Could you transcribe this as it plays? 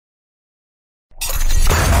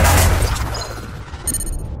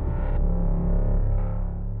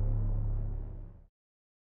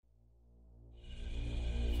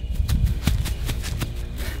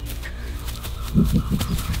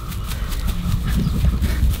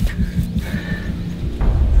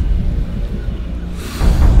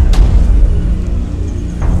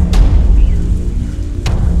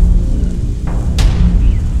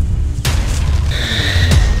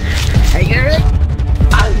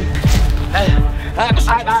The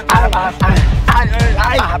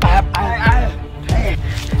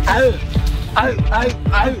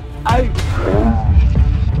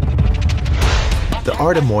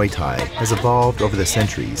art of Muay Thai has evolved over the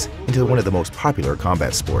centuries into one of the most popular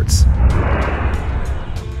combat sports.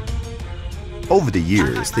 Over the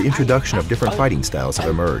years, the introduction of different fighting styles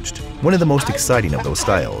have emerged. One of the most exciting of those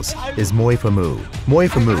styles is Muay Fimeu. Muay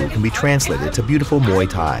Fimeu can be translated to Beautiful Muay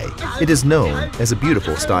Thai. It is known as a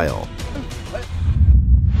beautiful style.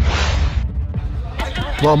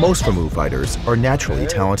 While most Fimeu fighters are naturally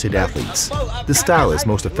talented athletes, the style is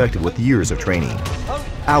most effective with years of training.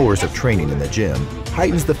 Hours of training in the gym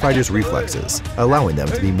heightens the fighter's reflexes, allowing them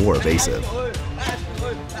to be more evasive.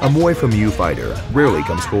 A Muay Fimeu fighter rarely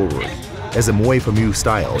comes forward, as the Muay Fimeu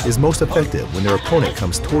style is most effective when their opponent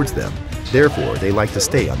comes towards them. Therefore, they like to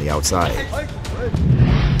stay on the outside.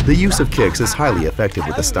 The use of kicks is highly effective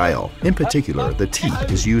with the style. In particular, the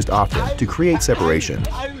teep is used often to create separation.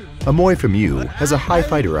 A Muay Fimeu has a high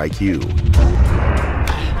fighter IQ.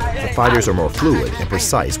 The fighters are more fluid and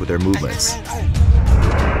precise with their movements.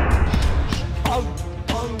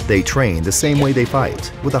 They train the same way they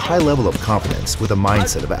fight, with a high level of confidence, with a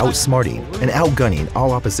mindset of outsmarting and outgunning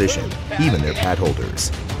all opposition, even their pad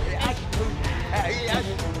holders.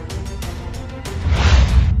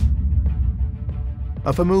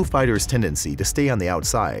 A Fimeu fighter's tendency to stay on the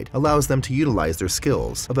outside allows them to utilize their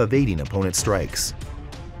skills of evading opponent strikes.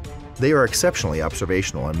 They are exceptionally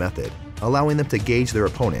observational in method, allowing them to gauge their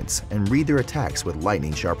opponents and read their attacks with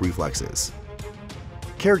lightning-sharp reflexes.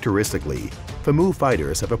 Characteristically, Fimeu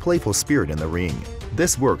fighters have a playful spirit in the ring.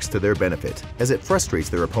 This works to their benefit as it frustrates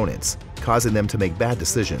their opponents, causing them to make bad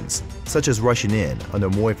decisions, such as rushing in on their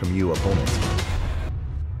Muay Fimeu opponent.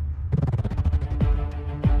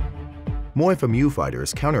 Muay Fimeu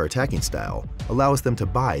fighters' counter-attacking style allows them to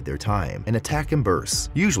bide their time and attack in bursts,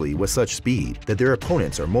 usually with such speed that their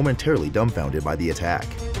opponents are momentarily dumbfounded by the attack.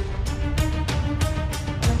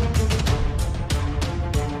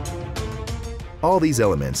 All these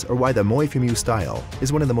elements are why the Muay Fimeu style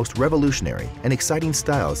is one of the most revolutionary and exciting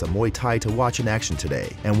styles of Muay Thai to watch in action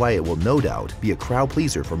today, and why it will no doubt be a crowd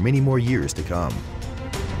pleaser for many more years to come.